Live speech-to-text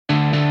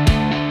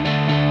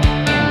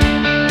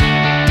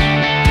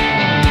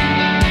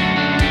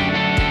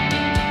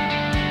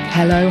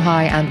Hello,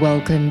 hi, and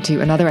welcome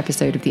to another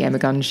episode of The Emma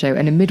Guns Show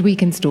and a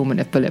midweek instalment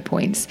of Bullet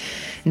Points.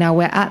 Now,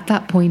 we're at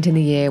that point in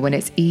the year when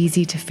it's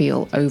easy to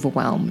feel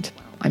overwhelmed.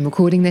 I'm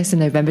recording this in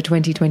November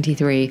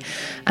 2023,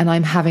 and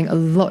I'm having a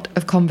lot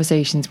of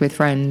conversations with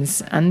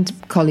friends and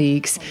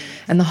colleagues,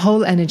 and the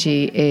whole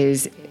energy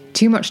is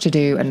too much to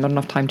do and not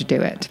enough time to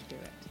do it.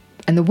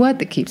 And the word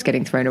that keeps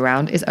getting thrown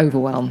around is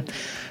overwhelm.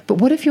 But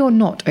what if you're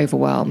not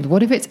overwhelmed?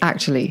 What if it's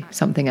actually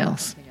something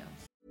else?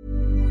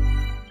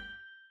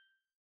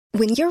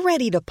 When you're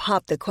ready to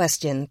pop the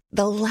question,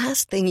 the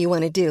last thing you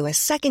want to do is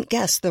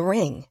second-guess the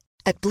ring.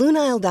 At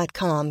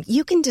BlueNile.com,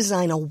 you can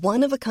design a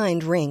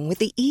one-of-a-kind ring with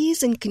the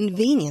ease and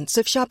convenience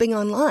of shopping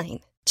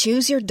online.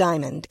 Choose your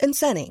diamond and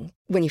setting.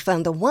 When you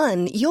find the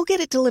one, you'll get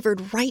it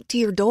delivered right to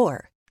your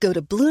door. Go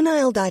to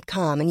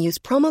BlueNile.com and use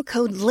promo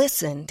code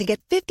LISTEN to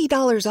get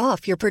 $50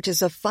 off your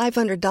purchase of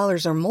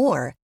 $500 or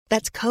more.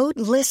 That's code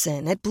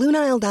LISTEN at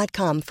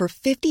BlueNile.com for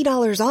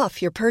 $50 off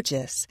your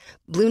purchase.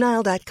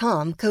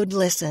 BlueNile.com, code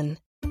LISTEN.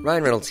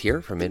 Ryan Reynolds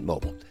here from Mint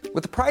Mobile.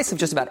 With the price of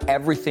just about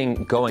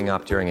everything going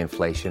up during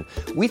inflation,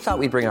 we thought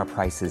we'd bring our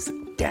prices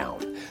down.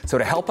 So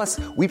to help us,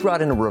 we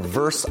brought in a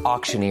reverse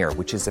auctioneer,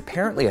 which is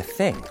apparently a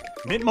thing.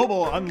 Mint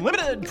Mobile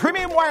Unlimited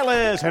Premium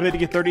Wireless. How to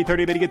get 30,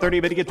 30, bit to get 30,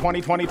 bit to get 20,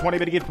 20, 20,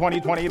 bit to get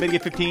 20, 20, bit to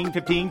get 15,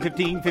 15,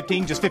 15,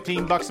 15, just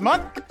 $15 a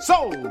month?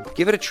 Sold!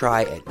 Give it a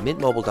try at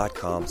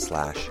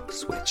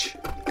mintmobile.com/switch.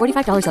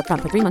 $45 up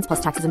front for 3 months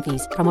plus taxes and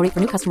fees. Promo rate for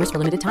new customers for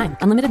limited time.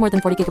 Unlimited more than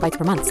 40 gigabytes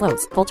per month.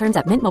 Slows full terms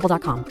at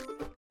mintmobile.com.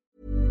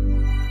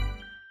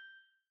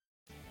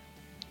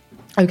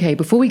 Okay,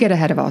 before we get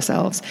ahead of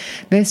ourselves,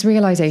 this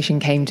realization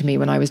came to me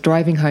when I was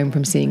driving home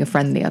from seeing a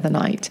friend the other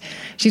night.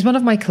 She's one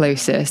of my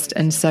closest,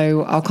 and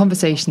so our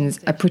conversations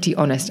are pretty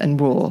honest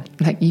and raw.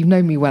 Like, you've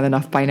known me well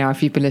enough by now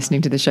if you've been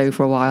listening to the show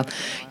for a while.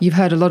 You've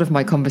heard a lot of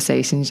my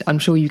conversations. I'm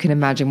sure you can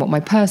imagine what my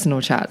personal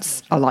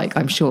chats are like.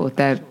 I'm sure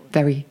they're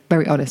very,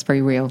 very honest,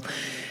 very real.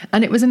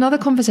 And it was another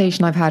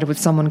conversation I've had with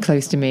someone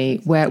close to me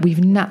where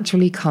we've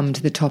naturally come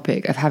to the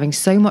topic of having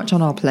so much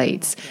on our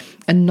plates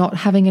and not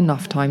having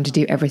enough time to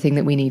do everything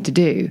that we need to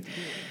do.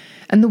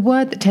 And the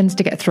word that tends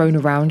to get thrown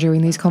around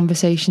during these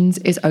conversations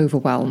is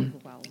overwhelm.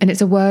 And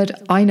it's a word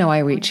I know I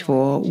reach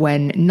for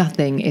when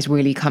nothing is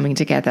really coming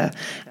together,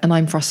 and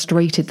I'm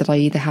frustrated that I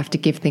either have to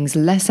give things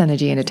less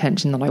energy and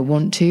attention than I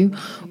want to,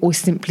 or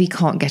simply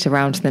can't get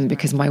around to them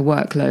because my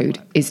workload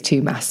is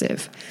too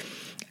massive.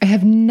 I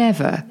have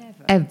never,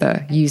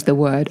 ever used the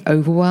word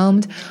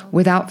overwhelmed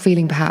without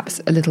feeling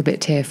perhaps a little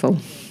bit tearful,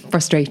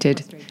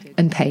 frustrated,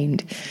 and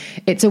pained.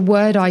 It's a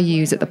word I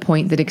use at the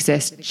point that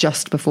exists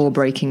just before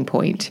breaking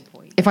point.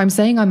 If I'm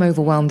saying I'm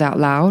overwhelmed out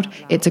loud,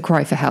 it's a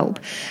cry for help.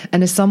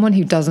 And as someone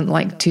who doesn't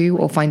like to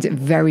or finds it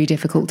very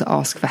difficult to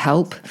ask for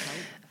help,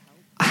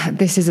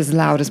 this is as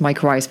loud as my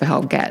cries for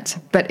help get.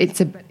 But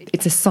it's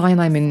a sign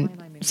I'm in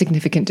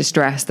significant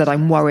distress, that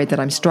I'm worried, that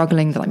I'm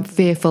struggling, that I'm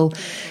fearful,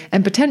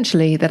 and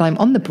potentially that I'm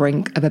on the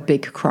brink of a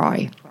big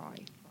cry.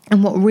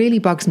 And what really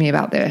bugs me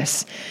about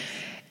this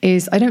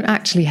is I don't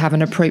actually have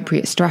an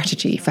appropriate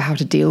strategy for how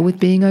to deal with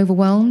being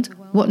overwhelmed.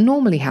 What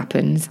normally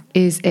happens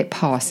is it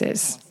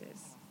passes,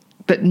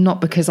 but not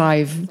because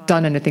I've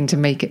done anything to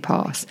make it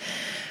pass.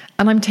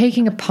 And I'm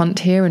taking a punt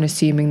here and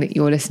assuming that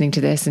you're listening to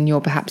this and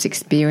you're perhaps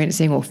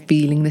experiencing or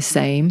feeling the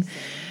same.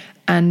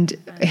 And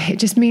it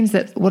just means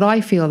that what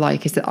I feel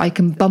like is that I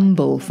can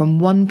bumble from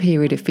one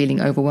period of feeling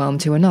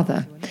overwhelmed to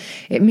another.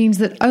 It means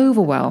that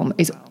overwhelm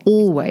is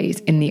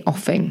always in the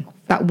offing.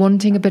 That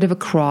wanting a bit of a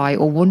cry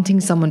or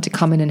wanting someone to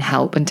come in and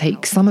help and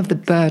take some of the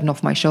burden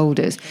off my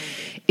shoulders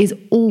is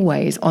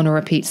always on a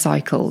repeat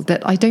cycle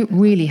that I don't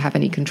really have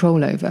any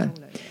control over.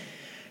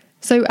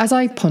 So as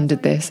I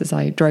pondered this, as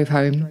I drove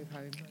home,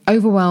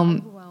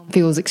 overwhelm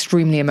feels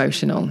extremely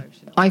emotional.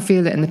 I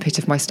feel it in the pit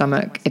of my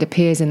stomach. It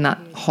appears in that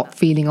hot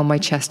feeling on my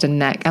chest and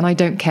neck, and I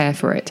don't care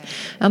for it.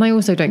 And I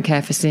also don't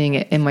care for seeing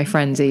it in my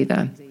friends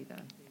either.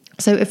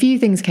 So a few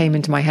things came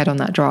into my head on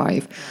that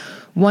drive.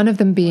 One of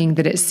them being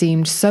that it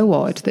seemed so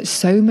odd that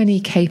so many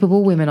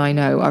capable women I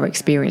know are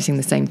experiencing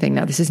the same thing.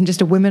 Now, this isn't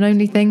just a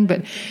women-only thing,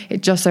 but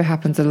it just so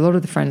happens that a lot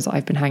of the friends that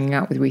I've been hanging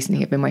out with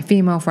recently have been my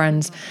female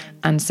friends,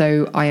 and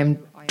so I am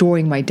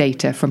drawing my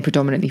data from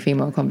predominantly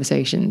female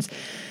conversations.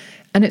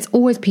 And it's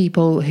always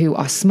people who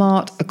are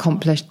smart,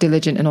 accomplished,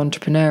 diligent, and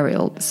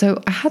entrepreneurial.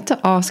 So I had to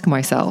ask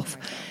myself,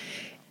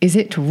 is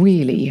it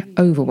really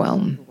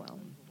overwhelm?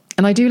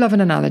 And I do love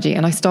an analogy,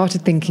 and I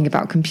started thinking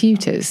about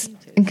computers.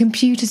 And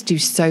computers do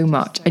so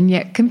much, and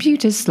yet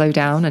computers slow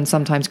down and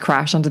sometimes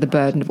crash under the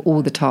burden of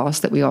all the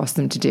tasks that we ask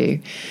them to do.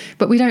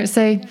 But we don't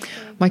say,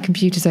 my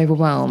computer's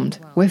overwhelmed.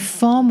 We're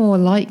far more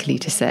likely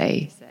to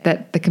say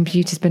that the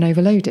computer's been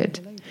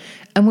overloaded.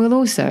 And we'll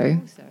also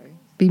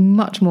be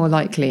much more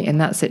likely in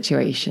that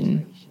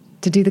situation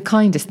to do the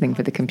kindest thing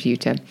for the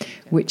computer,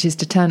 which is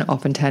to turn it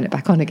off and turn it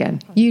back on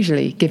again,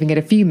 usually giving it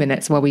a few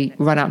minutes while we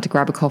run out to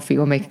grab a coffee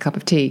or make a cup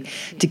of tea,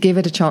 to give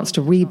it a chance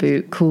to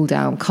reboot, cool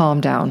down, calm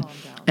down,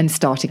 and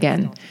start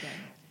again.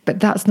 But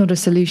that's not a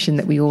solution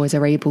that we always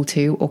are able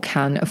to or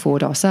can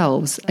afford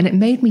ourselves. And it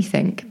made me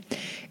think,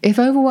 if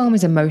overwhelm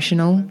is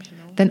emotional,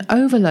 then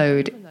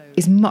overload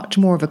is much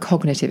more of a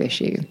cognitive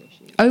issue.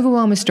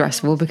 Overwhelm is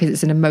stressful because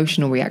it's an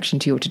emotional reaction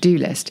to your to-do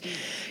list.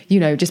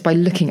 Just by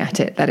looking at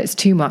it, that it's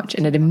too much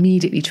and it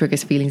immediately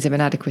triggers feelings of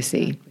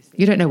inadequacy.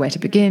 You don't know where to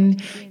begin.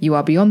 You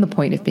are beyond the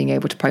point of being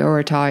able to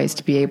prioritize,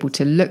 to be able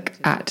to look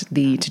at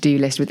the to-do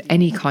list with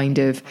any kind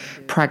of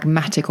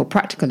pragmatic or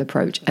practical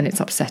approach, and it's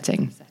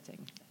upsetting.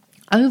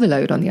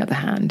 Overload, on the other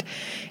hand,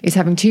 is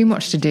having too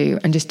much to do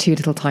and just too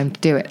little time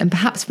to do it. And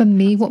perhaps for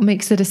me, what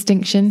makes the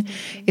distinction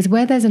is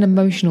where there's an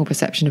emotional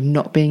perception of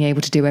not being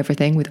able to do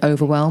everything with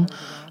overwhelm.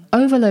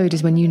 Overload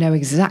is when you know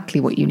exactly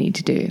what you need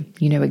to do.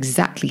 You know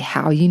exactly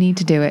how you need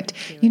to do it.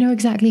 You know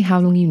exactly how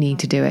long you need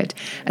to do it.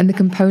 And the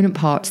component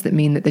parts that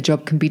mean that the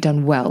job can be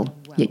done well,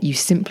 yet you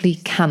simply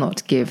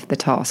cannot give the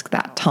task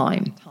that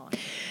time.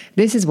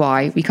 This is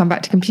why we come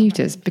back to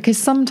computers, because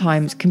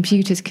sometimes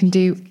computers can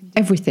do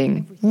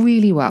everything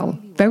really well,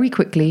 very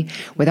quickly,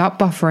 without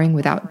buffering,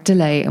 without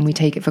delay, and we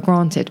take it for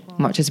granted,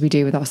 much as we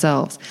do with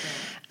ourselves.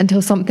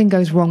 Until something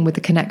goes wrong with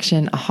the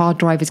connection, a hard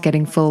drive is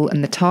getting full,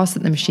 and the tasks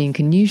that the machine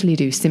can usually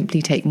do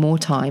simply take more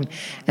time,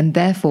 and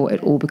therefore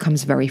it all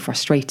becomes very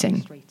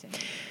frustrating.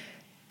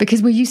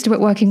 Because we're used to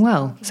it working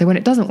well. So when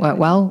it doesn't work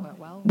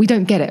well, we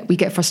don't get it. We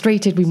get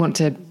frustrated.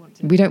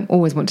 We don't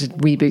always want to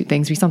reboot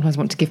things. We sometimes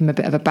want to give them a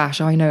bit of a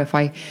bash. I know if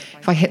I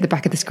hit the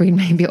back of the screen,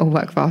 maybe it'll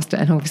work faster.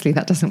 And obviously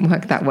that doesn't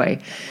work that way.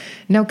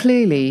 Now,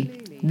 clearly,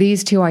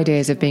 these two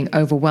ideas of being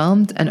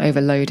overwhelmed and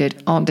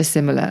overloaded aren't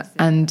dissimilar,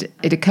 and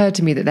it occurred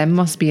to me that there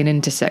must be an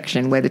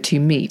intersection where the two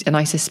meet, and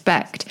I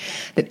suspect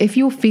that if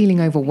you're feeling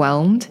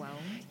overwhelmed,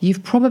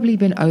 you've probably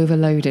been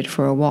overloaded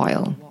for a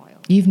while.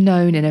 You've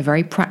known in a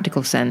very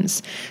practical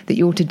sense that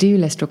your to-do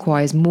list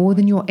requires more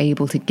than you're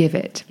able to give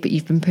it, but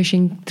you've been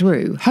pushing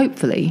through,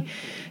 hopefully,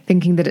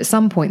 thinking that at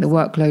some point the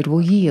workload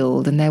will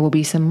yield and there will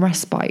be some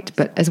respite,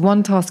 but as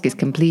one task is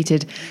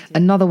completed,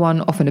 another one,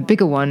 often a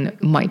bigger one,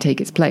 might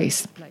take its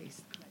place.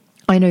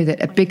 I know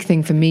that a big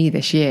thing for me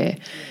this year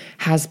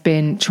has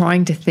been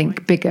trying to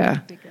think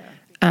bigger,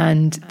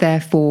 and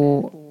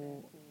therefore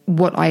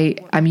what I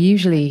am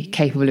usually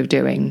capable of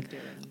doing,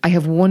 I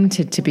have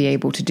wanted to be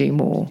able to do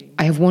more.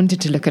 I have wanted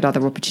to look at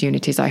other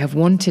opportunities. I have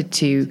wanted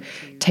to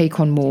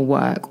take on more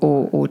work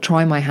or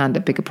try my hand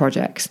at bigger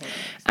projects.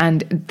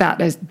 And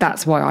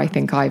that's why I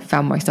think I've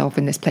found myself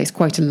in this place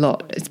quite a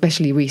lot,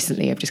 especially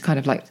recently, of just kind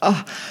of like,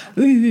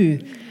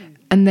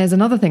 And there's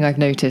another thing I've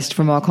noticed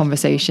from our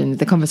conversations,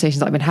 the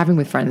conversations I've been having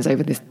with friends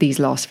over these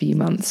last few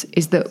months,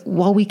 is that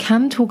while we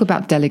can talk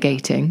about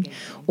delegating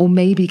or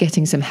maybe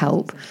getting some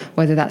help,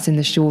 whether that's in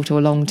the short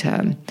or long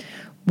term,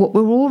 what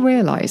we're all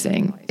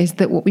realizing is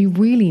that what we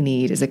really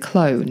need is a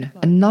clone,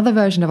 another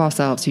version of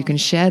ourselves who can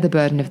share the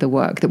burden of the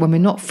work, that when we're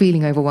not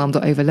feeling overwhelmed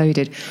or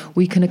overloaded,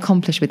 we can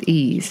accomplish with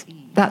ease.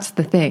 That's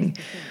the thing.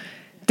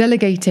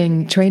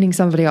 Delegating, training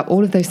somebody up,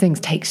 all of those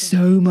things take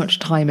so much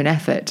time and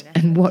effort.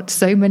 And what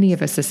so many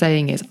of us are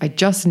saying is, I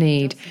just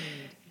need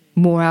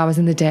more hours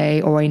in the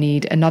day, or I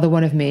need another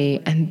one of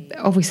me. And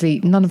obviously,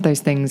 none of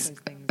those things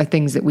are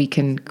things that we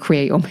can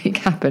create or make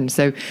happen.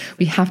 So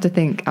we have to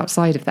think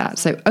outside of that.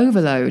 So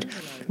overload,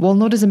 while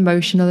not as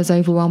emotional as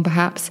overwhelm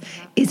perhaps,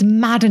 is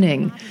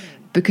maddening,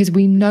 because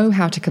we know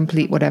how to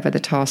complete whatever the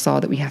tasks are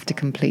that we have to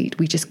complete.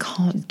 We just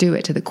can't do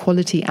it to the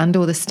quality and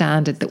or the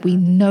standard that we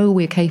know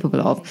we're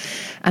capable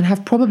of and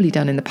have probably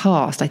done in the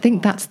past. I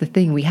think that's the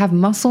thing. We have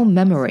muscle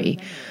memory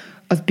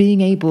of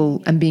being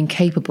able and being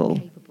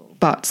capable,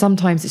 but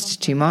sometimes it's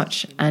just too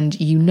much and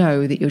you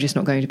know that you're just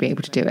not going to be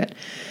able to do it.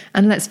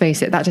 And let's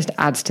face it, that just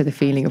adds to the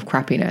feeling of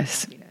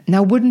crappiness.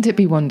 Now, wouldn't it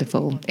be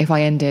wonderful if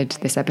I ended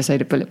this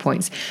episode of Bullet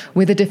Points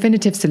with a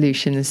definitive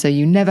solution so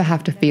you never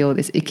have to feel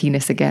this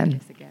ickiness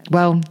again?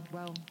 Well,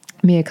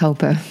 mea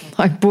culpa.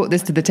 I brought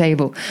this to the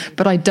table,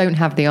 but I don't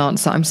have the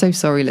answer. I'm so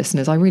sorry,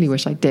 listeners. I really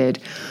wish I did.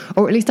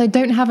 Or at least I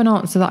don't have an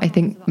answer that I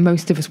think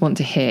most of us want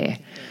to hear,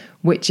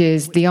 which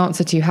is the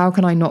answer to how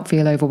can I not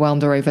feel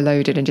overwhelmed or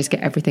overloaded and just get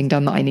everything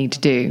done that I need to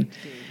do,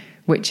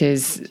 which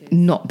is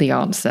not the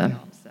answer.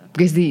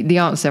 Because the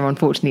answer,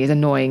 unfortunately, is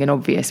annoying and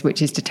obvious,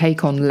 which is to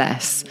take on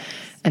less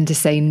and to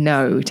say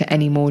no to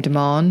any more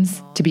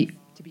demands, to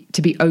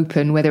be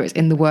open, whether it's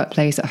in the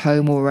workplace, at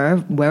home, or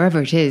wherever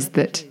it is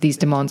that these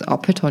demands are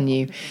put on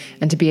you,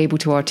 and to be able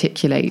to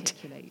articulate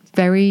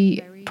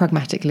very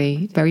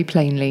pragmatically, very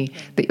plainly,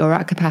 that you're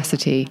at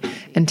capacity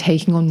and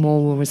taking on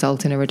more will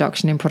result in a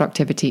reduction in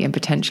productivity and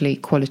potentially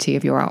quality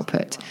of your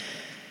output.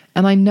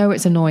 And I know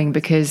it's annoying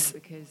because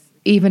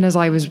even as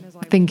I was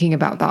thinking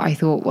about that, I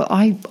thought, well,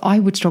 I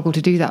would struggle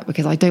to do that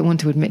because I don't want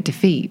to admit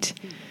defeat.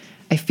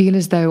 I feel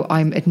as though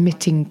I'm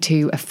admitting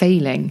to a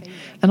failing.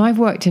 And I've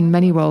worked in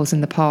many roles in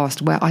the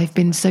past where I've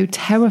been so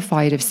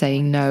terrified of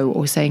saying no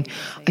or saying,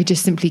 I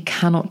just simply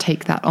cannot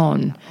take that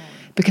on,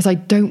 because I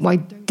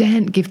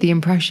daren't give the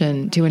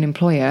impression to an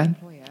employer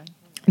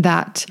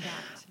that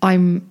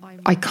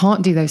I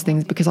can't do those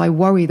things, because I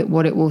worry that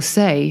what it will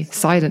say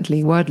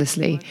silently,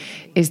 wordlessly,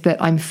 is that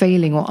I'm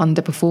failing or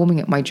underperforming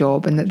at my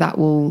job, and that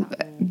will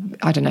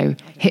I don't know,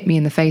 hit me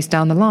in the face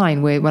down the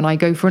line when I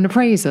go for an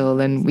appraisal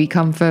and we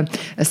come for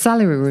a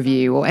salary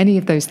review or any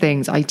of those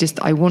things.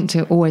 I want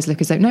to always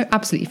look as though, no,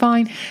 absolutely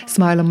fine,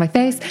 smile on my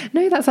face.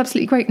 No, that's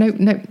absolutely great.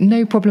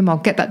 No problem. I'll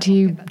get that to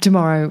you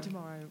tomorrow.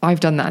 I've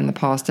done that in the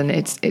past, and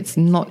it's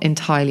not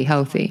entirely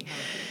healthy.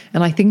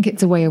 And I think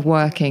it's a way of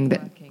working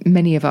that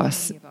many of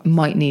us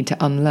might need to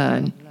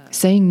unlearn.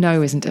 Saying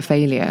no isn't a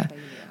failure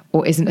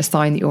or isn't a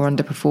sign that you're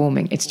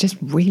underperforming. It's just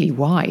really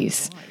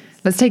wise.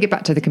 Let's take it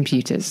back to the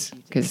computers,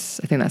 because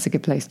I think that's a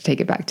good place to take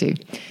it back to.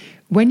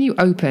 When you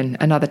open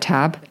another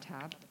tab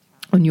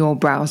on your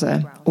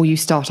browser or you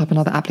start up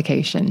another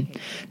application,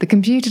 the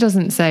computer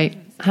doesn't say,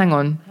 hang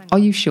on, are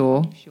you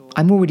sure?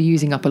 I'm already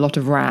using up a lot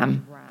of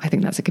RAM. I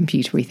think that's a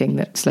computery thing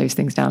that slows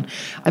things down.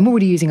 I'm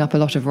already using up a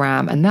lot of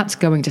RAM, and that's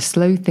going to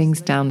slow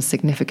things down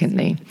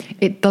significantly.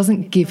 It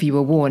doesn't give you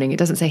a warning. It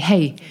doesn't say,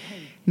 hey,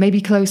 maybe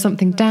close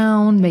something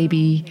down,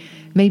 maybe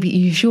are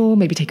you sure?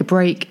 Maybe take a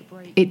break.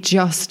 It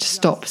just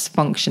stops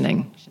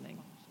functioning.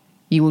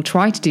 You will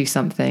try to do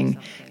something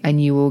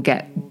and you will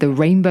get the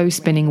rainbow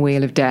spinning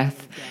wheel of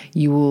death.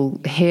 You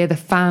will hear the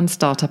fan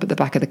start up at the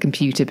back of the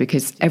computer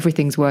because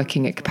everything's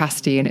working at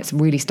capacity and it's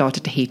really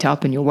started to heat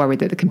up and you're worried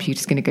that the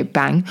computer's going to go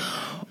bang.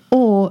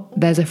 Or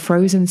there's a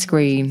frozen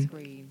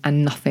screen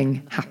and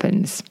nothing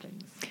happens.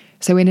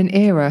 So in the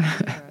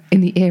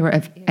era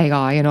of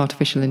AI and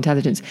artificial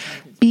intelligence,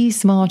 be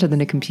smarter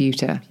than a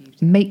computer.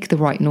 Make the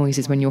right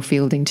noises when you're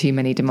fielding too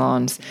many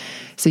demands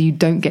so you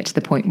don't get to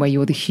the point where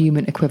you're the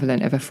human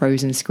equivalent of a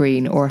frozen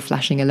screen or a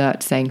flashing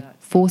alert saying,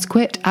 force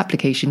quit,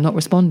 application not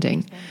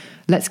responding.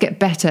 Let's get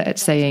better at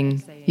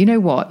saying, you know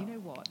what?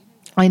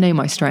 I know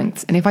my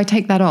strengths, and if I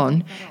take that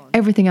on,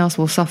 everything else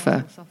will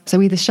suffer.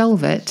 So either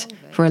shelve it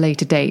for a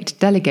later date,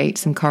 delegate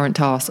some current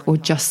tasks, or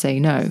just say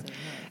no.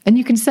 And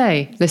you can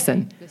say,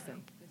 listen,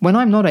 when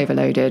I'm not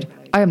overloaded,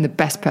 I am the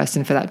best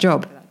person for that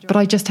job. But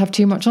I just have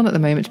too much on at the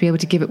moment to be able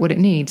to give it what it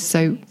needs.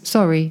 So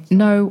sorry,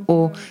 no,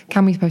 or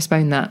can we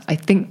postpone that? I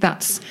think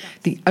that's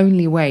the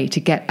only way to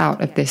get out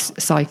of this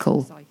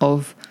cycle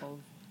of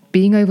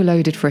being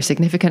overloaded for a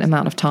significant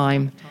amount of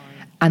time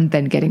and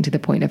then getting to the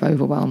point of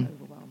overwhelm.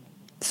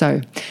 So,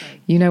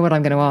 you know what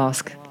I'm going to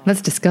ask?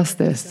 Let's discuss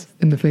this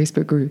in the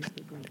Facebook group.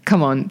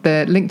 Come on,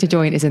 the link to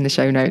join is in the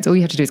show notes. All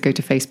you have to do is go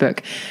to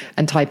Facebook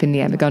and type in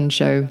the Emma Guns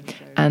Show,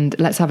 and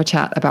let's have a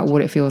chat about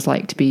what it feels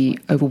like to be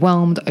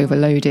overwhelmed,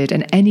 overloaded,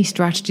 and any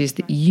strategies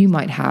that you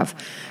might have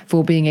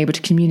for being able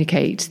to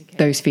communicate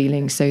those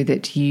feelings so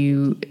that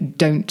you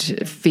don't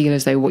feel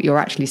as though what you're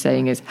actually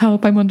saying is,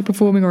 help, I'm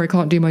underperforming or I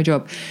can't do my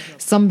job.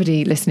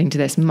 Somebody listening to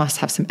this must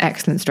have some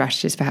excellent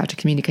strategies for how to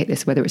communicate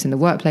this, whether it's in the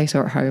workplace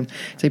or at home.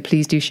 So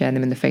please do share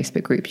them in the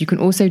Facebook group. You can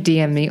also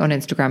DM me on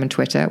Instagram and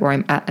Twitter, where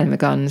I'm at Emma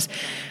Guns.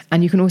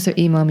 And you can also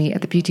email me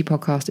at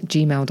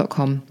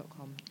thebeautypodcast@gmail.com.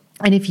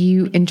 And if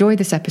you enjoyed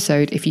this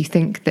episode, if you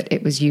think that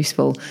it was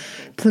useful,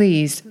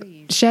 please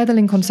share the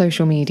link on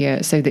social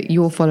media so that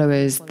your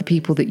followers, the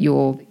people that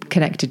you're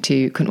connected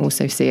to, can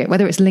also see it.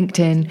 Whether it's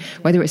LinkedIn,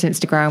 whether it's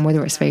Instagram,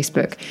 whether it's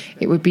Facebook,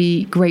 it would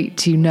be great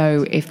to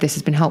know if this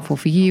has been helpful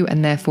for you,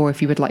 and therefore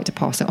if you would like to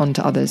pass it on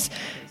to others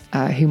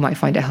who might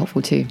find it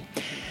helpful too.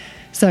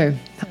 So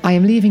I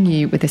am leaving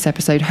you with this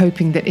episode,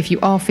 hoping that if you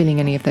are feeling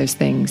any of those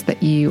things,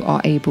 that you are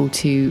able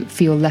to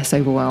feel less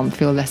overwhelmed,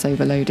 feel less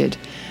overloaded,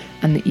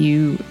 and that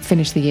you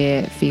finish the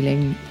year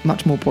feeling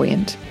much more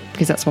buoyant,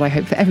 because that's what I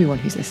hope for everyone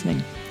who's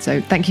listening.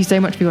 So thank you so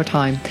much for your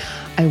time.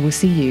 I will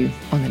see you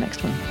on the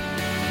next one.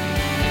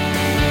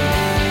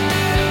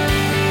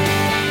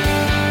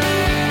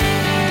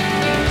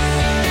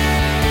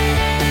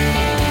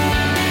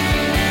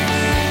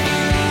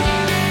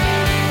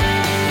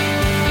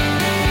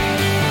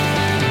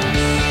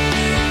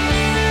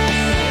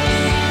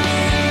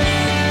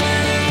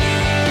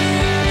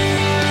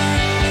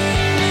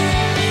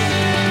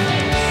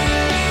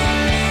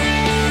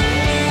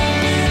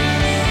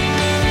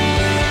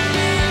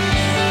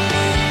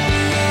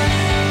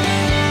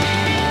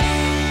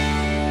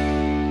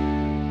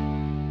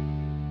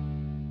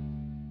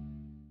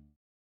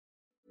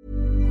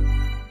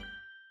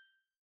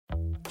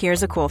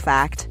 Here's a cool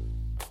fact.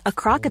 A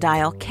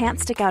crocodile can't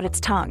stick out its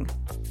tongue.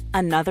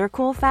 Another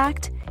cool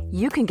fact,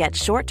 you can get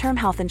short-term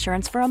health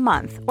insurance for a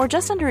month or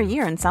just under a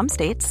year in some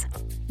states.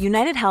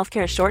 United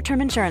Healthcare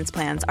short-term insurance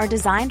plans are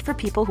designed for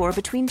people who are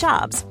between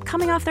jobs,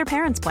 coming off their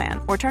parents'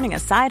 plan, or turning a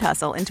side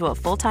hustle into a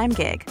full-time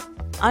gig.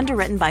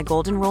 Underwritten by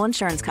Golden Rule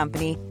Insurance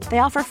Company, they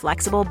offer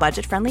flexible,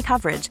 budget-friendly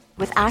coverage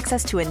with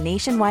access to a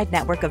nationwide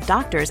network of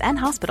doctors and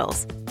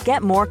hospitals.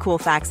 Get more cool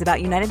facts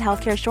about United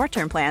Healthcare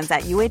short-term plans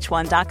at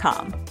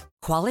uh1.com.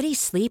 Quality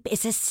sleep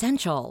is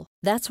essential.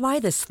 That's why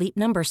the Sleep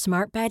Number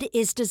Smart Bed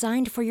is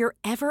designed for your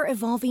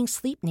ever-evolving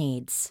sleep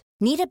needs.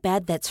 Need a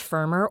bed that's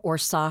firmer or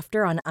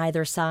softer on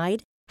either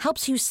side?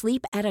 Helps you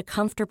sleep at a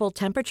comfortable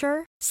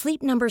temperature?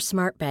 Sleep Number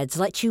Smart Beds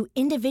let you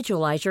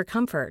individualize your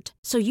comfort,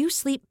 so you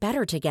sleep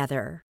better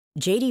together.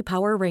 J.D.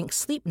 Power ranks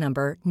Sleep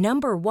Number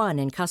number 1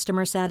 in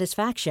customer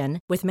satisfaction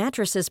with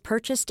mattresses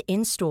purchased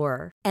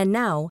in-store. And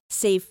now,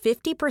 save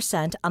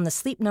 50% on the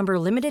Sleep Number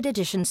Limited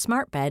Edition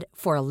Smart Bed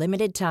for a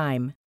limited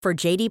time. For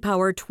JD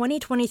Power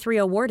 2023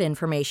 award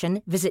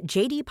information, visit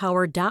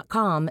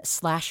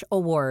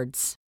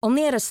jdpower.com/awards.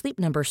 Only at a Sleep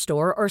Number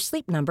store or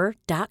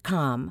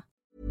sleepnumber.com.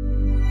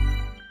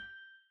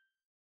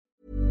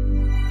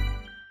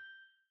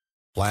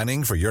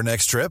 Planning for your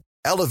next trip?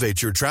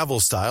 Elevate your travel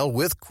style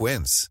with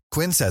Quince.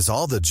 Quince has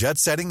all the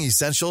jet-setting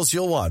essentials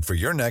you'll want for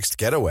your next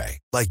getaway,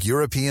 like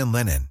European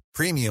linen,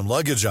 premium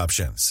luggage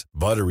options,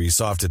 buttery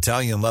soft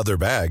Italian leather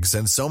bags,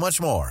 and so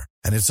much more.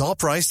 And it's all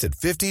priced at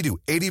 50 to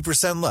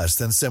 80% less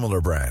than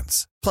similar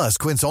brands. Plus,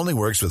 Quince only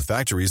works with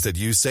factories that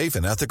use safe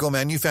and ethical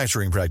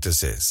manufacturing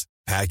practices.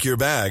 Pack your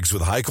bags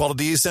with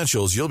high-quality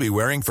essentials you'll be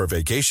wearing for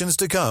vacations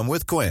to come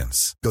with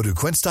Quince. Go to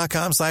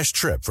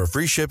quince.com/trip for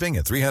free shipping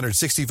and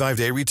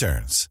 365-day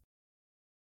returns.